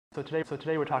So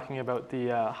today we're talking about the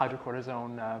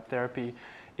hydrocortisone therapy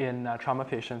in trauma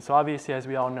patients. So obviously, as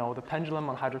we all know, the pendulum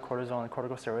on hydrocortisone and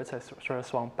corticosteroids has sort of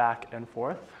swung back and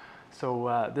forth.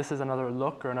 So this is another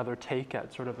look or another take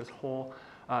at sort of this whole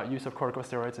use of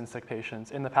corticosteroids in sick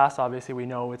patients. In the past, obviously, we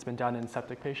know it's been done in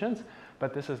septic patients,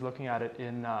 but this is looking at it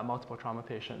in multiple trauma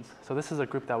patients. So this is a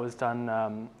group that was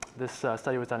done, this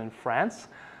study was done in France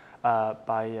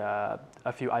by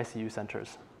a few ICU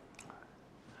centers.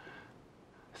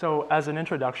 So as an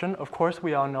introduction, of course,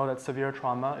 we all know that severe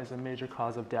trauma is a major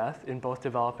cause of death in both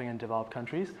developing and developed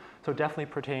countries. So definitely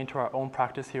pertaining to our own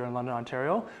practice here in London,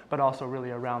 Ontario, but also really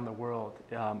around the world,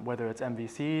 whether it's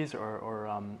MVCs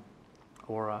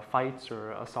or fights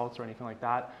or assaults or anything like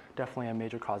that, definitely a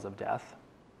major cause of death.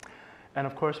 And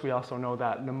of course, we also know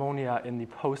that pneumonia in the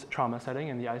post-trauma setting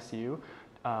in the ICU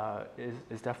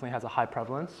definitely has a high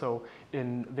prevalence. So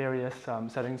in various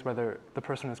settings, whether the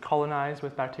person is colonized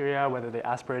with bacteria, whether they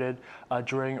aspirated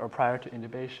during or prior to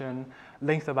intubation,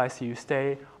 length of ICU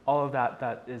stay, all of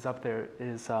that is up there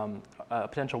is a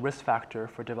potential risk factor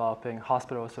for developing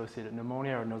hospital-associated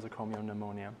pneumonia or nosocomial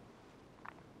pneumonia.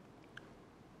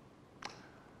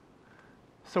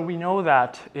 So we know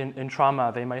that in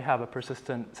trauma, they might have a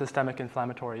persistent systemic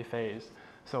inflammatory phase.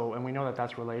 So, and we know that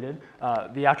that's related.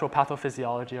 The actual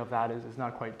pathophysiology of that is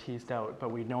not quite teased out, but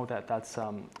we know that that's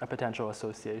a potential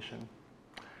association.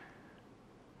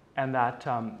 And that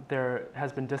there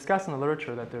has been discussed in the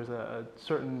literature that there's a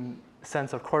certain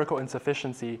sense of cortical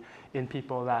insufficiency in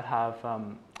people that have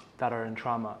that are in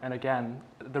trauma. And again,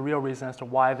 the real reason as to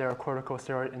why they're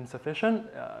corticosteroid insufficient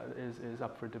is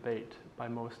up for debate by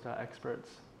most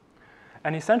experts.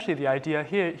 And essentially, the idea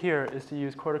here is to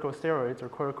use corticosteroids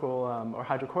or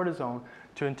hydrocortisone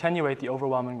to attenuate the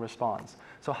overwhelming response.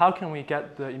 So how can we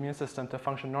get the immune system to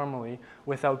function normally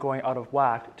without going out of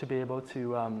whack to be able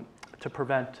to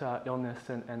prevent illness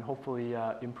and hopefully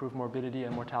improve morbidity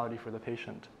and mortality for the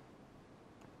patient?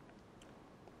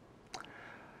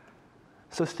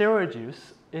 So steroid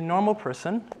use, in normal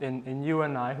person, in you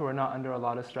and I who are not under a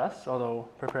lot of stress, although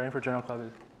preparing for journal club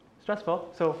is stressful,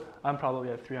 so I'm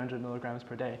probably at 300 milligrams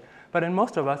per day. But in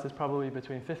most of us, it's probably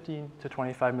between 15 to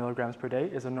 25 milligrams per day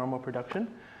is a normal production.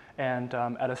 And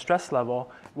at a stress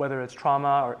level, whether it's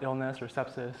trauma or illness or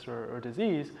sepsis or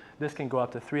disease, this can go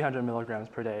up to 300 milligrams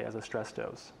per day as a stress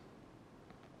dose.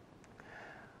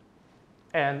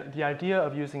 And the idea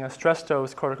of using a stress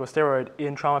dose corticosteroid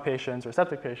in trauma patients or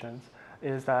septic patients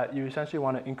is that you essentially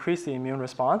want to increase the immune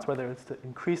response, whether it's to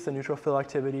increase the neutrophil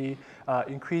activity,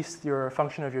 increase your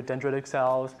function of your dendritic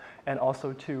cells, and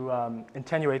also to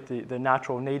attenuate the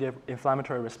natural native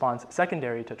inflammatory response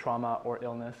secondary to trauma or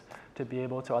illness to be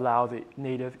able to allow the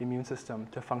native immune system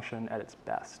to function at its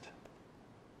best.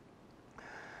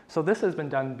 So this has been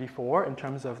done before in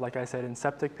terms of, like I said, in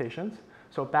septic patients.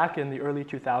 So back in the early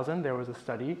 2000s, there was a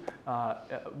study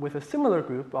with a similar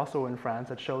group, also in France,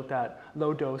 that showed that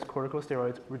low-dose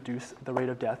corticosteroids reduce the rate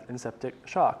of death in septic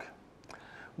shock.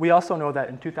 We also know that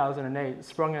in 2008,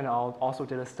 Sprung et al. Also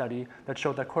did a study that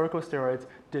showed that corticosteroids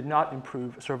did not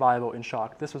improve survival in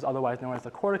shock. This was otherwise known as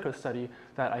the Corticus study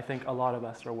that I think a lot of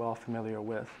us are well familiar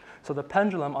with. So the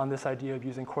pendulum on this idea of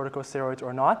using corticosteroids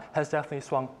or not has definitely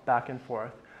swung back and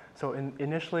forth. So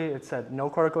initially, it said no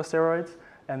corticosteroids,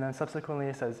 and then subsequently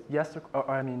it says yes to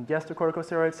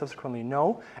corticosteroids, subsequently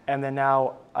no. And then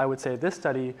now I would say this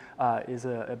study is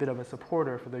a bit of a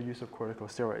supporter for the use of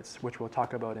corticosteroids, which we'll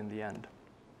talk about in the end.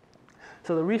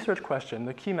 So the research question,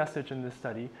 the key message in this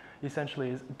study essentially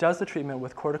is, does the treatment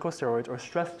with corticosteroids or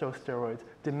stress dose steroids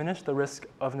diminish the risk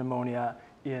of pneumonia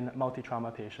in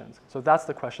multi-trauma patients? So that's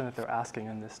the question that they're asking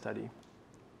in this study.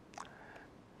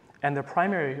 And the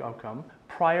primary outcome,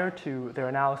 prior to their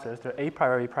analysis, their a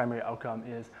priori primary outcome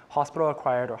is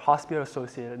hospital-acquired or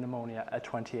hospital-associated pneumonia at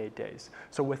 28 days.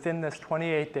 So within this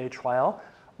 28-day trial,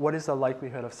 what is the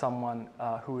likelihood of someone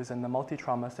who is in the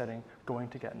multi-trauma setting going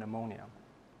to get pneumonia?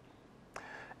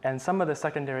 And some of the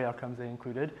secondary outcomes they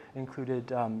included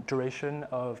duration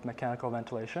of mechanical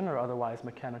ventilation or otherwise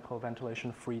mechanical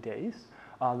ventilation-free days,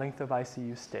 length of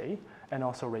ICU stay, and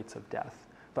also rates of death.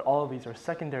 But all of these are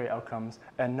secondary outcomes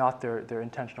and not their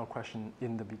intentional question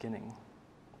in the beginning.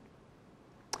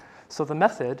 So the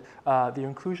method, the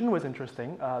inclusion was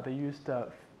interesting. They used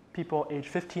people aged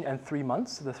 15 and 3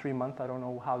 months. The 3 month, I don't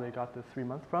know how they got the 3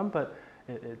 month from, but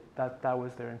that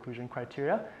was their inclusion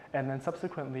criteria. And then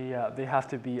subsequently, they have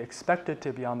to be expected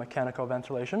to be on mechanical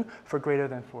ventilation for greater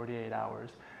than 48 hours.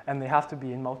 And they have to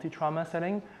be in multi-trauma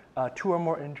setting, 2 or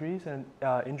more injuries, and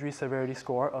injury severity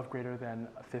score of greater than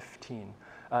 15.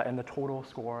 And the total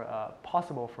score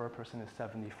possible for a person is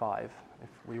 75, if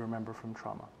we remember from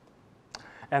trauma.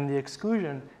 And the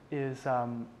exclusion is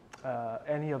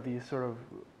any of these sort of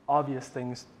obvious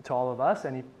things to all of us.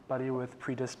 Anybody with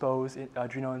predisposed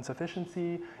adrenal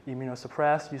insufficiency,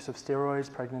 immunosuppressed, use of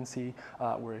steroids, pregnancy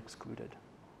were excluded.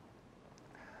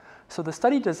 So the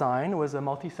study design was a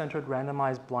multi-centered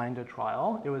randomized blinded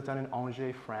trial. It was done in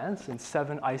Angers, France, in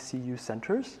 7 ICU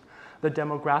centers. The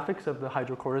demographics of the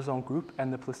hydrocortisone group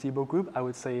and the placebo group, I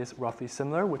would say, is roughly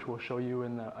similar, which we'll show you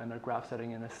in a graph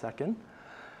setting in a second.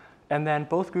 And then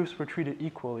both groups were treated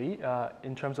equally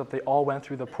in terms of they all went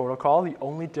through the protocol, the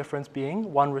only difference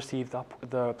being one received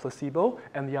the placebo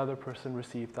and the other person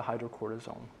received the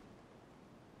hydrocortisone.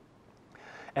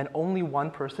 And only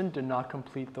one person did not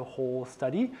complete the whole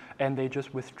study, and they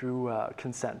just withdrew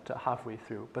consent halfway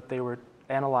through. But they were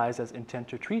analyzed as intent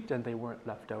to treat, and they weren't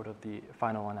left out of the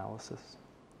final analysis.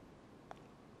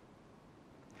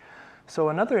 So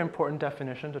another important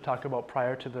definition to talk about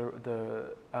prior to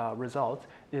the results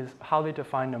is how they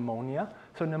define pneumonia.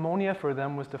 So pneumonia for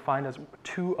them was defined as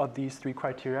 2 of these 3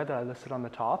 criteria that I listed on the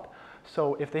top.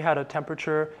 So if they had a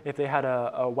temperature, if they had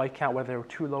a white count, whether they were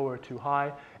too low or too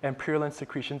high, and purulent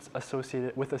secretions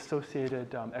associated with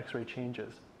associated X-ray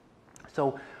changes.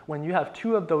 So when you have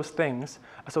 2 of those things,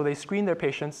 so they screen their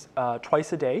patients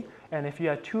twice a day, and if you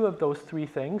had 2 of those 3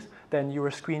 things, then you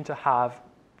were screened to have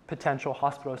potential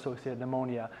hospital-associated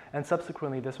pneumonia. And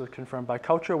subsequently, this was confirmed by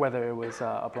culture, whether it was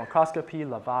a bronchoscopy,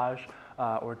 lavage,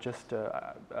 or just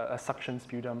a suction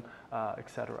sputum,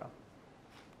 etc.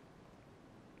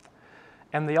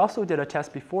 And they also did a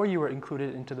test before you were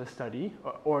included into the study,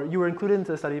 or you were included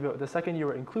into the study, but the second you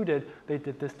were included, they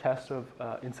did this test of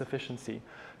insufficiency.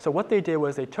 So what they did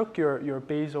was they took your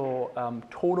basal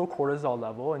total cortisol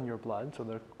level in your blood, so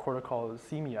the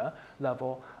corticolemia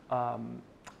level,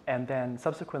 and then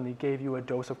subsequently gave you a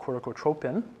dose of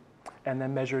corticotropin, and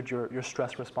then measured your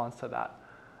stress response to that.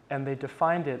 And they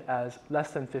defined it as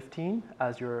less than 15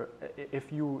 as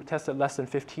if you tested less than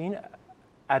 15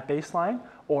 at baseline,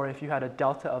 or if you had a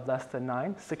delta of less than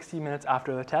 9, 60 minutes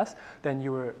after the test, then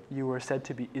you were said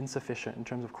to be insufficient in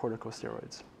terms of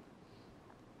corticosteroids.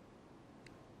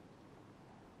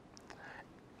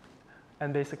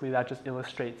 And basically that just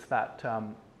illustrates that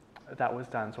that was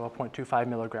done. So a 0.25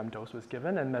 milligram dose was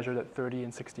given and measured at 30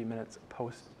 and 60 minutes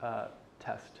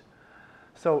post-test.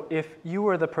 So if you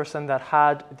were the person that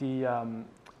had the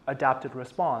adapted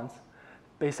response,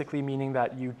 basically meaning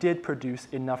that you did produce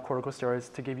enough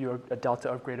corticosteroids to give you a delta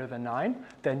of greater than 9,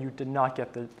 then you did not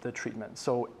get the treatment.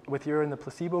 So if you're in the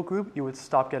placebo group, you would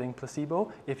stop getting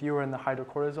placebo. If you were in the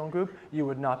hydrocortisone group, you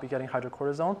would not be getting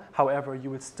hydrocortisone. However, you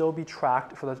would still be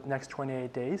tracked for the next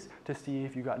 28 days to see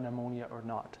if you got pneumonia or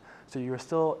not. So you're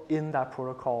still in that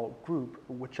protocol group,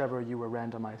 whichever you were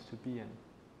randomized to be in.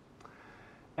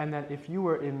 And then if you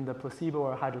were in the placebo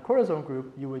or hydrocortisone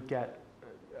group, you would get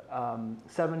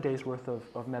 7 days worth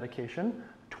of medication,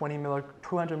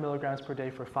 200 milligrams per day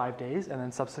for 5 days, and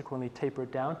then subsequently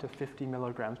tapered down to 50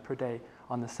 milligrams per day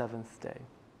on the 7th day.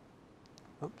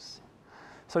 Oops.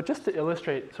 So just to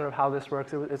illustrate sort of how this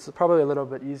works, it's probably a little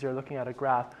bit easier looking at a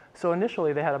graph. So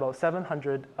initially they had about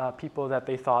 700 people that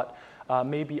they thought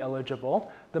may be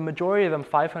eligible. The majority of them,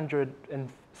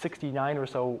 569 or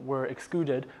so, were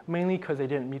excluded, mainly because they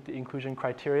didn't meet the inclusion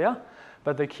criteria.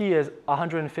 But the key is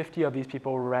 150 of these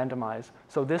people were randomized.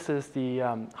 So this is the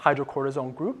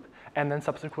hydrocortisone group, and then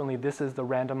subsequently this is the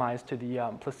randomized to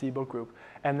the placebo group.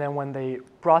 And then when they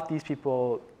brought these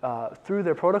people through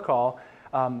their protocol,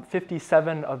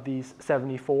 57 of these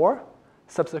 74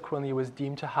 subsequently was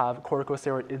deemed to have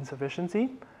corticosteroid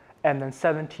insufficiency, and then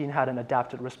 17 had an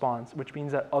adapted response, which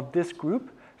means that of this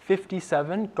group,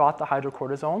 57 got the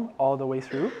hydrocortisone all the way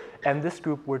through, and this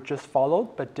group were just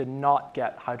followed but did not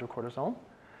get hydrocortisone.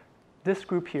 This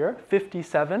group here,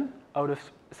 57 out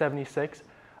of 76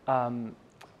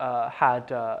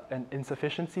 had an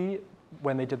insufficiency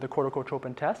when they did the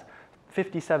corticotropin test.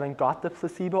 57 got the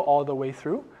placebo all the way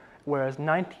through, whereas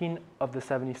 19 of the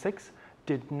 76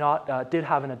 did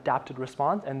have an adapted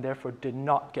response and therefore did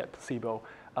not get placebo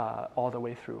all the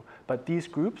way through. But these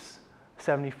groups,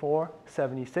 74,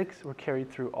 76, were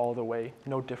carried through all the way,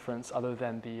 no difference other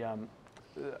than the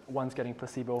one's getting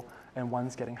placebo and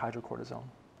one's getting hydrocortisone.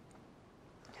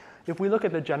 If we look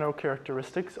at the general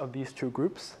characteristics of these two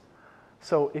groups,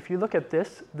 so if you look at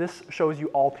this, this shows you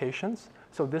all patients.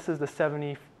 So this is the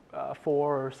 74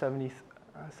 or 70,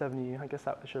 I guess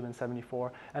that should have been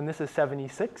 74, and this is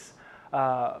 76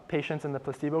 patients in the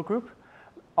placebo group.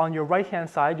 On your right-hand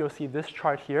side, you'll see this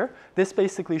chart here. This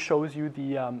basically shows you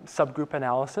the subgroup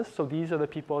analysis. So these are the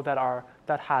people that are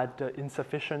that had the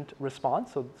insufficient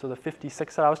response, so the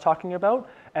 56 that I was talking about,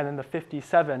 and then the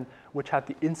 57, which had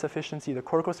the insufficiency, the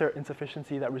corticosteroid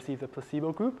insufficiency that received the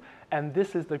placebo group. And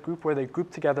this is the group where they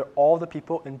grouped together all the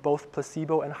people in both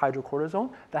placebo and hydrocortisone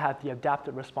that had the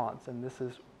adapted response, and this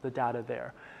is the data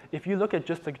there. If you look at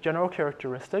just the general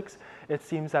characteristics, it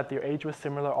seems that their age was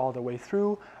similar all the way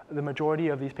through. The majority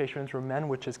of these patients were men,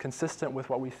 which is consistent with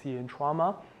what we see in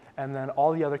trauma. And then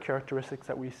all the other characteristics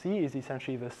that we see is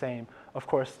essentially the same. Of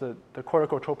course, the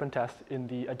corticotropin test in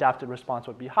the adapted response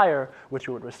would be higher, which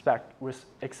you would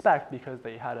expect because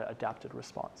they had an adapted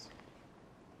response.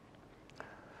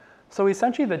 So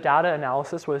essentially, the data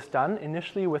analysis was done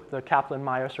initially with the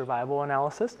Kaplan-Meier survival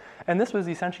analysis, and this was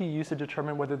essentially used to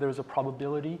determine whether there was a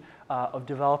probability of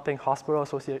developing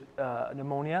hospital-associated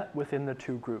pneumonia within the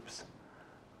two groups.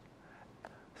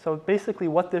 So basically,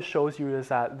 what this shows you is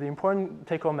that the important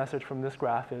take-home message from this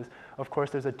graph is, of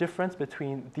course, there's a difference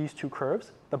between these two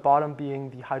curves, the bottom being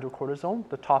the hydrocortisone,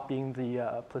 the top being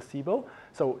the placebo.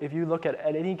 So if you look at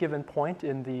any given point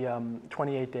in the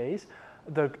 28 days,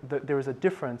 there is a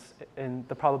difference in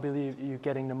the probability of you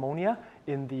getting pneumonia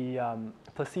in the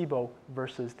placebo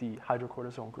versus the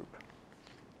hydrocortisone group.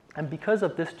 And because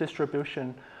of this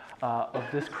distribution of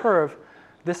this curve,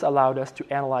 this allowed us to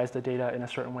analyze the data in a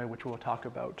certain way, which we'll talk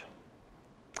about.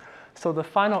 So the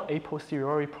final a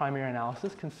posteriori primary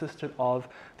analysis consisted of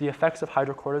the effects of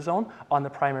hydrocortisone on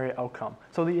the primary outcome.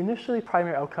 So the initially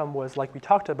primary outcome was, like we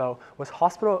talked about, was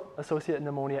hospital-associated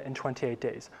pneumonia in 28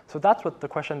 days. So that's what the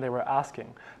question they were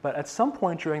asking. But at some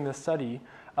point during the study,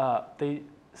 they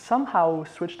somehow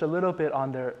switched a little bit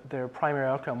on their primary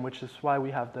outcome, which is why we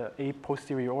have the a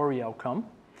posteriori outcome.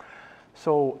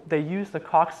 So they used the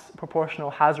Cox proportional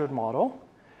hazard model,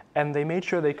 and they made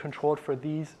sure they controlled for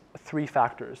these three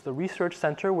factors: the research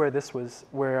center where this was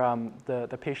where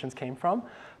the patients came from,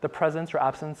 the presence or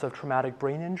absence of traumatic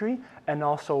brain injury, and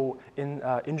also in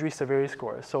injury severity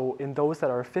scores. So in those that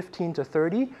are 15 to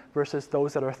 30 versus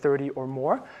those that are 30 or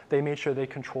more, they made sure they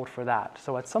controlled for that.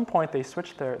 So at some point they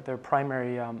switched their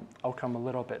primary outcome a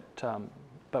little bit,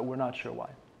 but we're not sure why.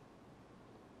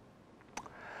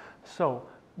 So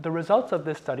the results of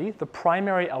this study, the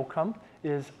primary outcome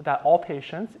is that all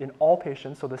patients,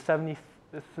 so the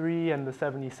 73 and the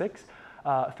 76,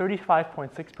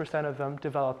 35.6% of them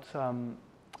developed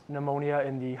pneumonia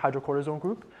in the hydrocortisone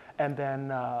group, and then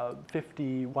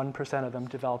 51% of them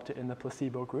developed it in the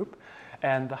placebo group.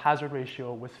 And the hazard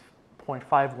ratio was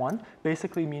 0.51,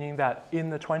 basically meaning that in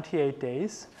the 28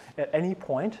 days, at any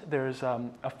point, there's a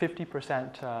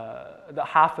 50%, the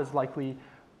half as likely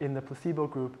in the placebo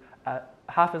group,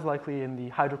 half as likely in the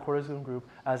hydrocortisone group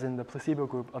as in the placebo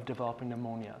group of developing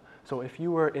pneumonia. So if you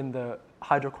were in the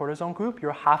hydrocortisone group,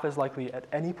 you're half as likely at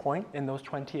any point in those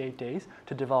 28 days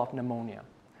to develop pneumonia.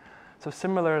 So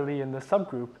similarly in the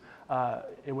subgroup,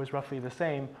 it was roughly the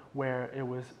same, where it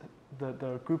was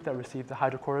the group that received the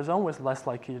hydrocortisone was less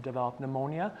likely to develop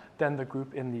pneumonia than the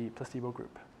group in the placebo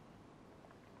group.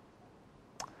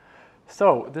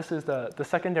 So this is the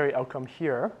secondary outcome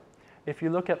here. If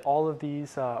you look at all of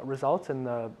these results in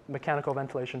the mechanical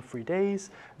ventilation free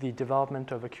days, the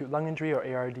development of acute lung injury or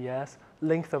ARDS,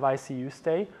 length of ICU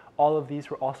stay, all of these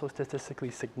were also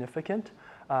statistically significant,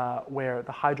 where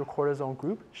the hydrocortisone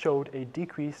group showed a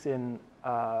decrease in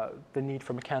the need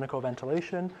for mechanical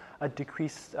ventilation, a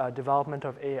decreased development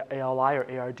of ALI or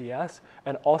ARDS,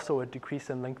 and also a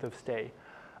decrease in length of stay.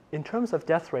 In terms of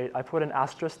death rate, I put an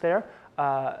asterisk there.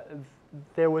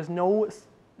 There was no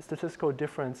statistical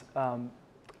difference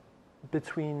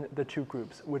between the two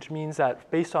groups, which means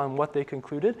that based on what they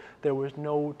concluded, there was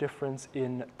no difference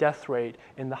in death rate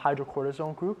in the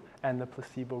hydrocortisone group and the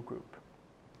placebo group.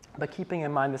 But keeping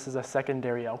in mind this is a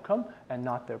secondary outcome and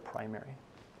not their primary.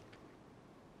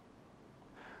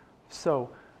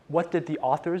 So what did the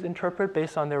authors interpret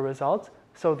based on their results?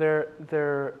 So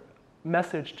their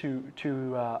message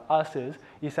to us is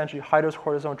essentially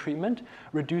hydrocortisone treatment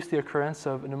reduced the occurrence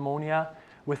of pneumonia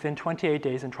within 28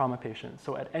 days in trauma patients.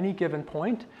 So at any given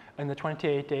point in the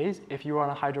 28 days, if you were on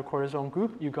a hydrocortisone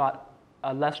group, you got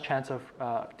a less chance of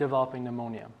developing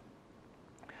pneumonia.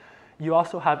 You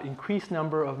also have increased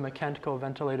number of mechanical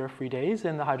ventilator-free days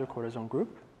in the hydrocortisone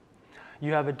group.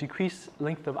 You have a decreased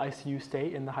length of ICU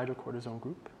stay in the hydrocortisone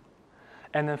group.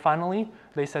 And then finally,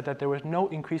 they said that there was no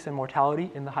increase in mortality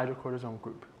in the hydrocortisone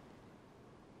group.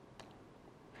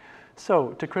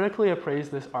 So to critically appraise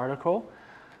this article,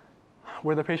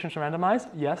 were the patients randomized?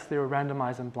 Yes, they were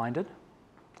randomized and blinded.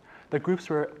 The groups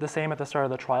were the same at the start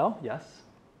of the trial? Yes.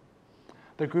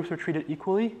 The groups were treated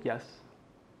equally? Yes.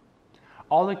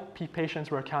 All the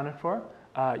patients were accounted for?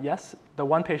 Yes. The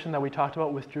one patient that we talked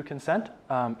about withdrew consent,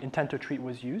 intent to treat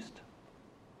was used.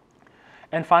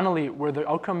 And finally, were the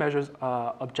outcome measures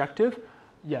objective?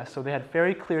 Yes, so they had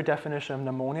very clear definition of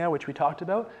pneumonia, which we talked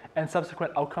about, and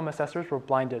subsequent outcome assessors were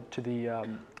blinded to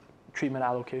the treatment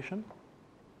allocation.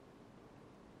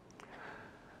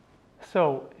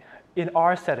 So in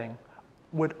our setting,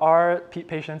 would our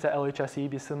patients at LHSE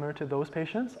be similar to those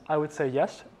patients? I would say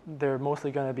yes. They're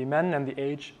mostly going to be men, and the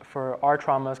age for our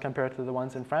traumas compared to the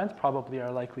ones in France probably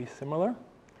are likely similar.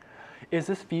 Is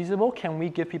this feasible? Can we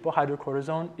give people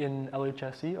hydrocortisone in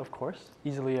LHSE? Of course,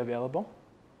 easily available.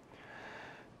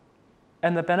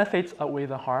 And the benefits outweigh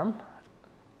the harm.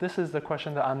 This is the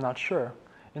question that I'm not sure.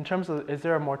 In terms of, is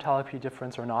there a mortality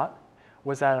difference or not?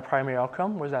 Was that a primary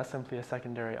outcome? Was that simply a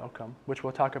secondary outcome? Which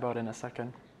we'll talk about in a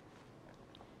second.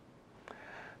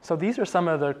 So these are some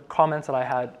of the comments that I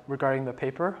had regarding the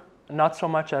paper, not so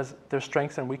much as their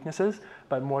strengths and weaknesses,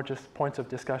 but more just points of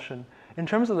discussion. In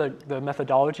terms of the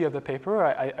methodology of the paper,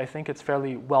 I think it's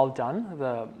fairly well done.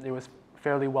 It was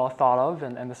fairly well thought of,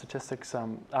 and the statistics,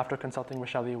 after consulting with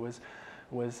Shelley,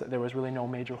 there was really no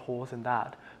major holes in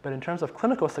that. But in terms of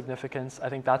clinical significance, I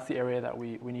think that's the area that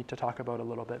we need to talk about a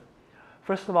little bit.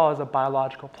 First of all is a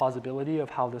biological plausibility of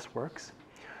how this works.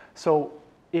 So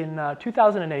in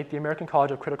 2008, the American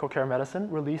College of Critical Care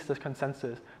Medicine released this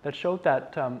consensus that showed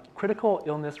that critical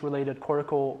illness-related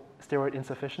corticosteroid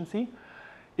insufficiency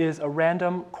is a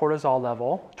random cortisol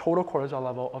level, total cortisol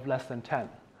level of less than 10.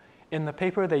 In the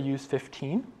paper, they used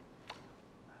 15.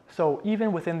 So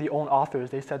even within the own authors,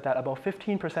 they said that about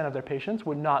 15% of their patients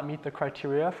would not meet the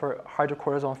criteria for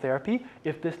hydrocortisone therapy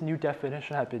if this new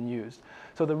definition had been used.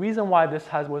 So the reason why this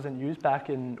wasn't used back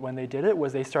when they did it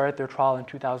was they started their trial in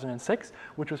 2006,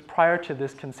 which was prior to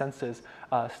this consensus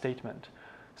statement.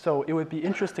 So it would be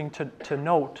interesting to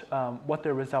note what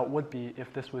their result would be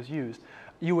if this was used.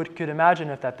 You could imagine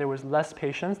if that there was less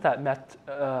patients that met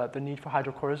the need for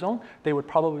hydrocortisone, they would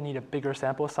probably need a bigger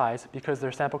sample size because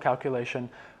their sample calculation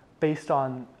based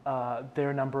on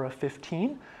their number of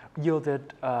 15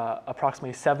 yielded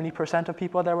approximately 70% of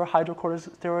people that were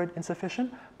hydrocorticosteroid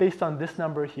insufficient. Based on this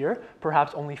number here,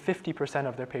 perhaps only 50%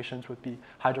 of their patients would be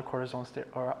hydrocortisone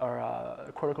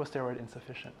or corticosteroid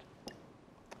insufficient.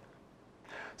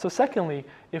 So secondly,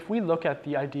 if we look at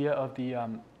the idea of the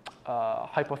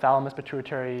hypothalamus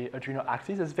pituitary adrenal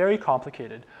axis, is very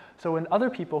complicated. So in other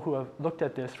people who have looked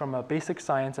at this from a basic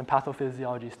science and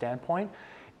pathophysiology standpoint,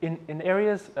 in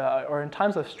areas or in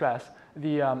times of stress,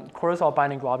 the cortisol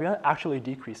binding globulin actually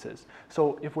decreases.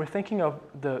 So if we're thinking of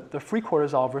the free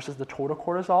cortisol versus the total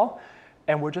cortisol,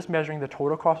 and we're just measuring the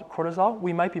total cortisol,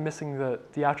 we might be missing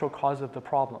the actual cause of the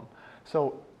problem.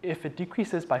 So if it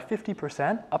decreases by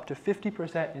 50%, up to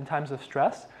 50% in times of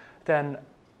stress, then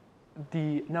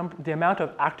the amount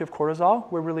of active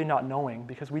cortisol, we're really not knowing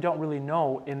because we don't really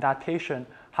know in that patient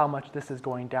how much this is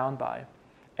going down by.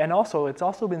 And also, it's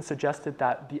also been suggested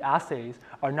that the assays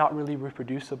are not really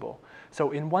reproducible.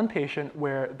 So in one patient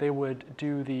where they would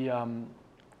do the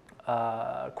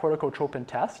corticotropin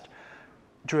test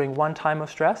during one time of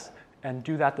stress and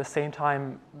do that the same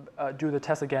time, do the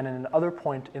test again in another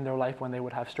point in their life when they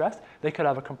would have stress, they could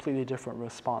have a completely different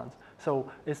response. So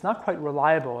it's not quite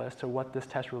reliable as to what this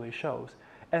test really shows.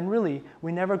 And really,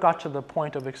 we never got to the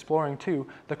point of exploring, too,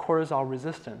 the cortisol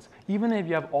resistance. Even if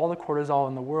you have all the cortisol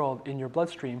in the world in your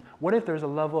bloodstream, what if there's a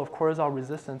level of cortisol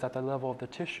resistance at the level of the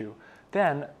tissue?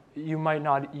 Then you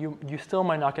still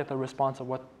might not get the response of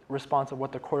what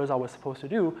the cortisol was supposed to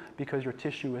do because your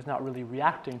tissue is not really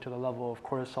reacting to the level of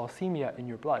cortisolsemia in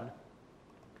your blood.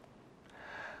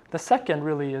 The second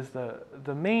really is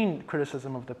the main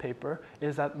criticism of the paper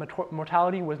is that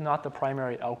mortality was not the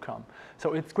primary outcome.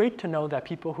 So it's great to know that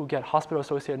people who get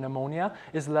hospital-associated pneumonia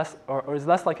is less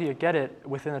likely to get it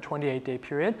within a 28-day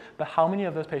period, but how many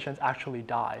of those patients actually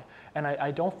die? And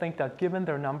I don't think that given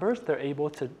their numbers, they're able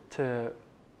to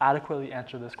adequately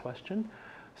answer this question.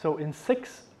 So in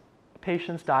 6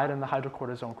 patients died in the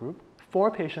hydrocortisone group,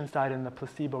 4 patients died in the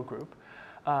placebo group.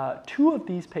 2 of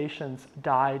these patients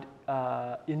died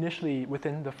initially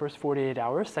within the first 48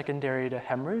 hours, secondary to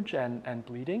hemorrhage and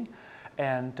bleeding.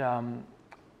 And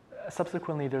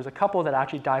subsequently, there's a couple that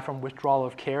actually died from withdrawal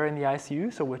of care in the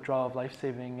ICU, so withdrawal of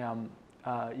life-saving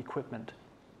equipment.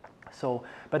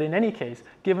 But in any case,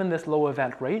 given this low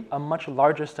event rate, a much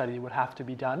larger study would have to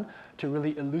be done to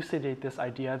really elucidate this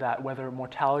idea that whether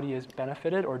mortality is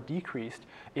benefited or decreased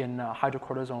in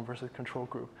hydrocortisone versus control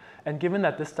group. And given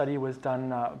that this study was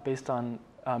done based on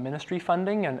ministry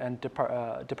funding and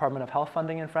Department of Health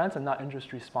funding in France and not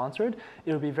industry sponsored,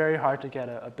 it would be very hard to get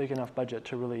a big enough budget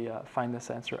to really find this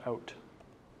answer out.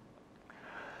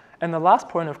 And the last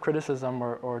point of criticism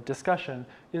or discussion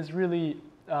is really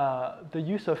the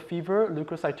use of fever,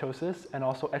 leukocytosis, and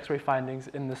also X-ray findings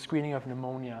in the screening of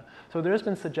pneumonia. So there's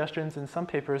been suggestions in some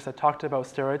papers that talked about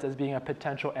steroids as being a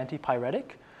potential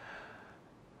antipyretic.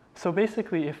 So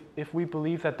basically, if we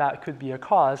believe that that could be a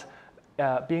cause,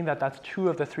 being that that's 2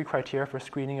 of the 3 criteria for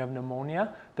screening of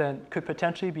pneumonia, then could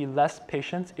potentially be less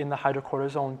patients in the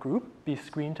hydrocortisone group be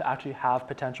screened to actually have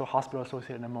potential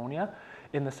hospital-associated pneumonia,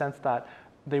 in the sense that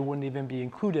they wouldn't even be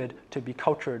included to be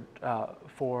cultured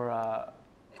for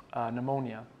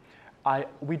pneumonia.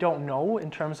 We don't know in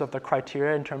terms of the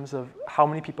criteria, in terms of how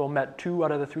many people met 2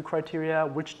 out of the 3 criteria,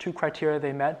 which 2 criteria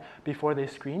they met before they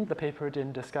screened. The paper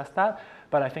didn't discuss that,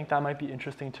 but I think that might be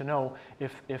interesting to know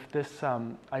if this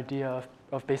idea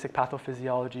of basic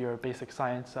pathophysiology or basic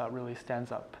science really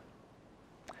stands up.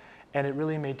 And it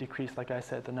really may decrease, like I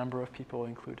said, the number of people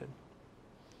included.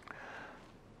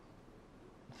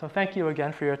 So thank you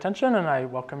again for your attention, and I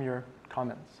welcome your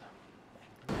comments.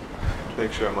 To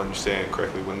make sure I'm understanding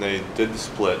correctly, when they did the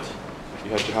split, you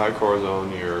had your high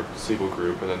cortisone, your placebo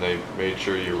group, and then they made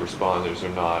sure you were responders or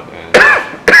not, and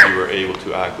you were able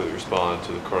to accurately respond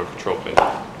to the corticotropin.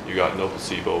 You got no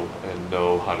placebo and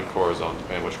no hydrocortisone,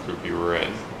 depending on which group you were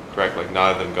in, correct? Like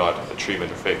none of them got a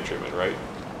treatment or fake treatment, right?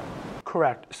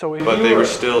 Correct. So but they were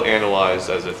still analyzed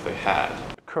as if they had.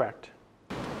 Correct.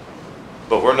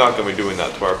 But we're not going to be doing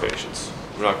that to our patients.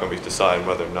 We're not going to be deciding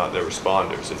whether or not they're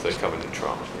responders if they come into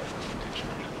trauma.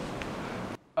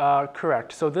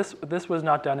 Correct. So this was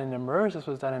not done in eMERGE, this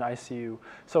was done in ICU.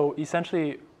 So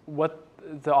essentially what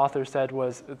the author said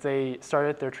was they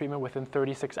started their treatment within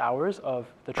 36 hours of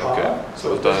the trauma. Okay, so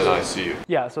it was done in ICU.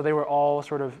 Yeah, so they were all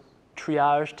sort of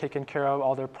triaged, taken care of,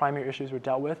 all their primary issues were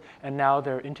dealt with, and now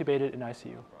they're intubated in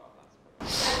ICU.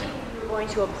 Going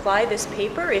to apply this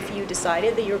paper, if you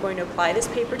decided that you were going to apply this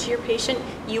paper to your patient,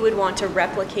 you would want to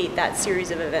replicate that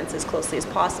series of events as closely as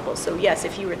possible. So yes,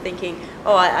 if you were thinking,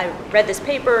 oh, I read this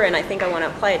paper and I think I want to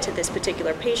apply it to this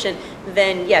particular patient,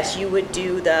 then yes, you would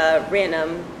do the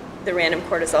random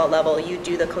cortisol level, you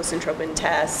do the cosentropin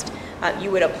test,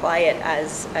 you would apply it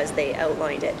as they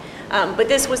outlined it. But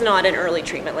this was not an early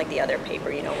treatment like the other paper,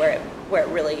 where it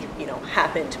really,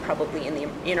 happened probably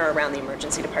in or around the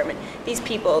emergency department. These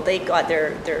people, they got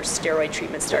their steroid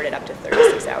treatment started up to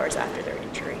 36 hours after their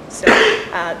injury. So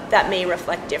that may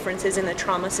reflect differences in the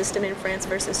trauma system in France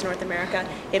versus North America.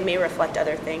 It may reflect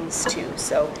other things too.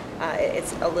 So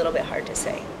it's a little bit hard to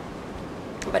say,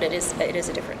 but it is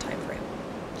a different time frame.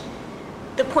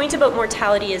 The point about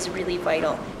mortality is really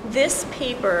vital. This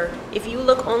paper, if you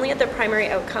look only at the primary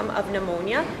outcome of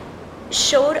pneumonia,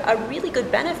 showed a really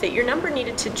good benefit. Your number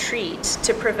needed to treat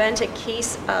to prevent a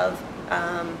case of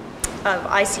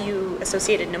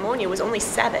ICU-associated pneumonia was only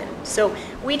 7. So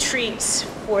we treat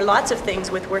for lots of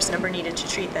things with worse number needed to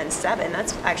treat than 7.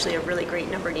 That's actually a really great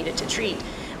number needed to treat.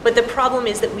 But the problem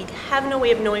is that we have no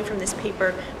way of knowing from this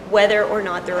paper whether or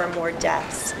not there are more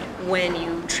deaths when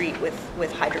you treat with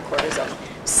hydrocortisone.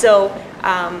 So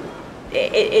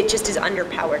it just is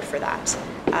underpowered for that.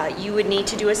 You would need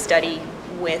to do a study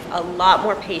with a lot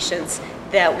more patients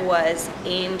that was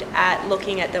aimed at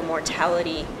looking at the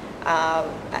mortality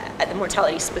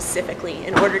specifically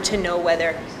in order to know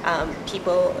whether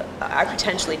people are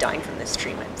potentially dying from this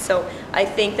treatment. So I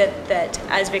think that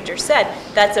as Victor said,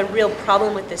 that's a real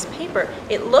problem with this paper.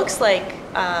 It looks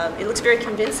very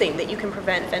convincing that you can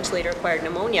prevent ventilator-acquired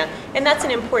pneumonia, and that's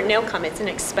an important outcome. It's an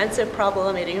expensive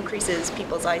problem. It increases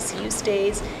people's ICU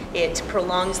stays. It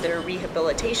prolongs their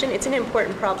rehabilitation. It's an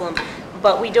important problem.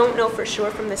 But we don't know for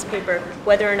sure from this paper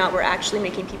whether or not we're actually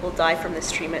making people die from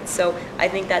this treatment. So I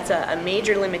think that's a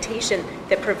major limitation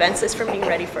that prevents us from being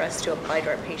ready for us to apply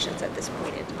to our patients at this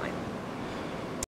point in time.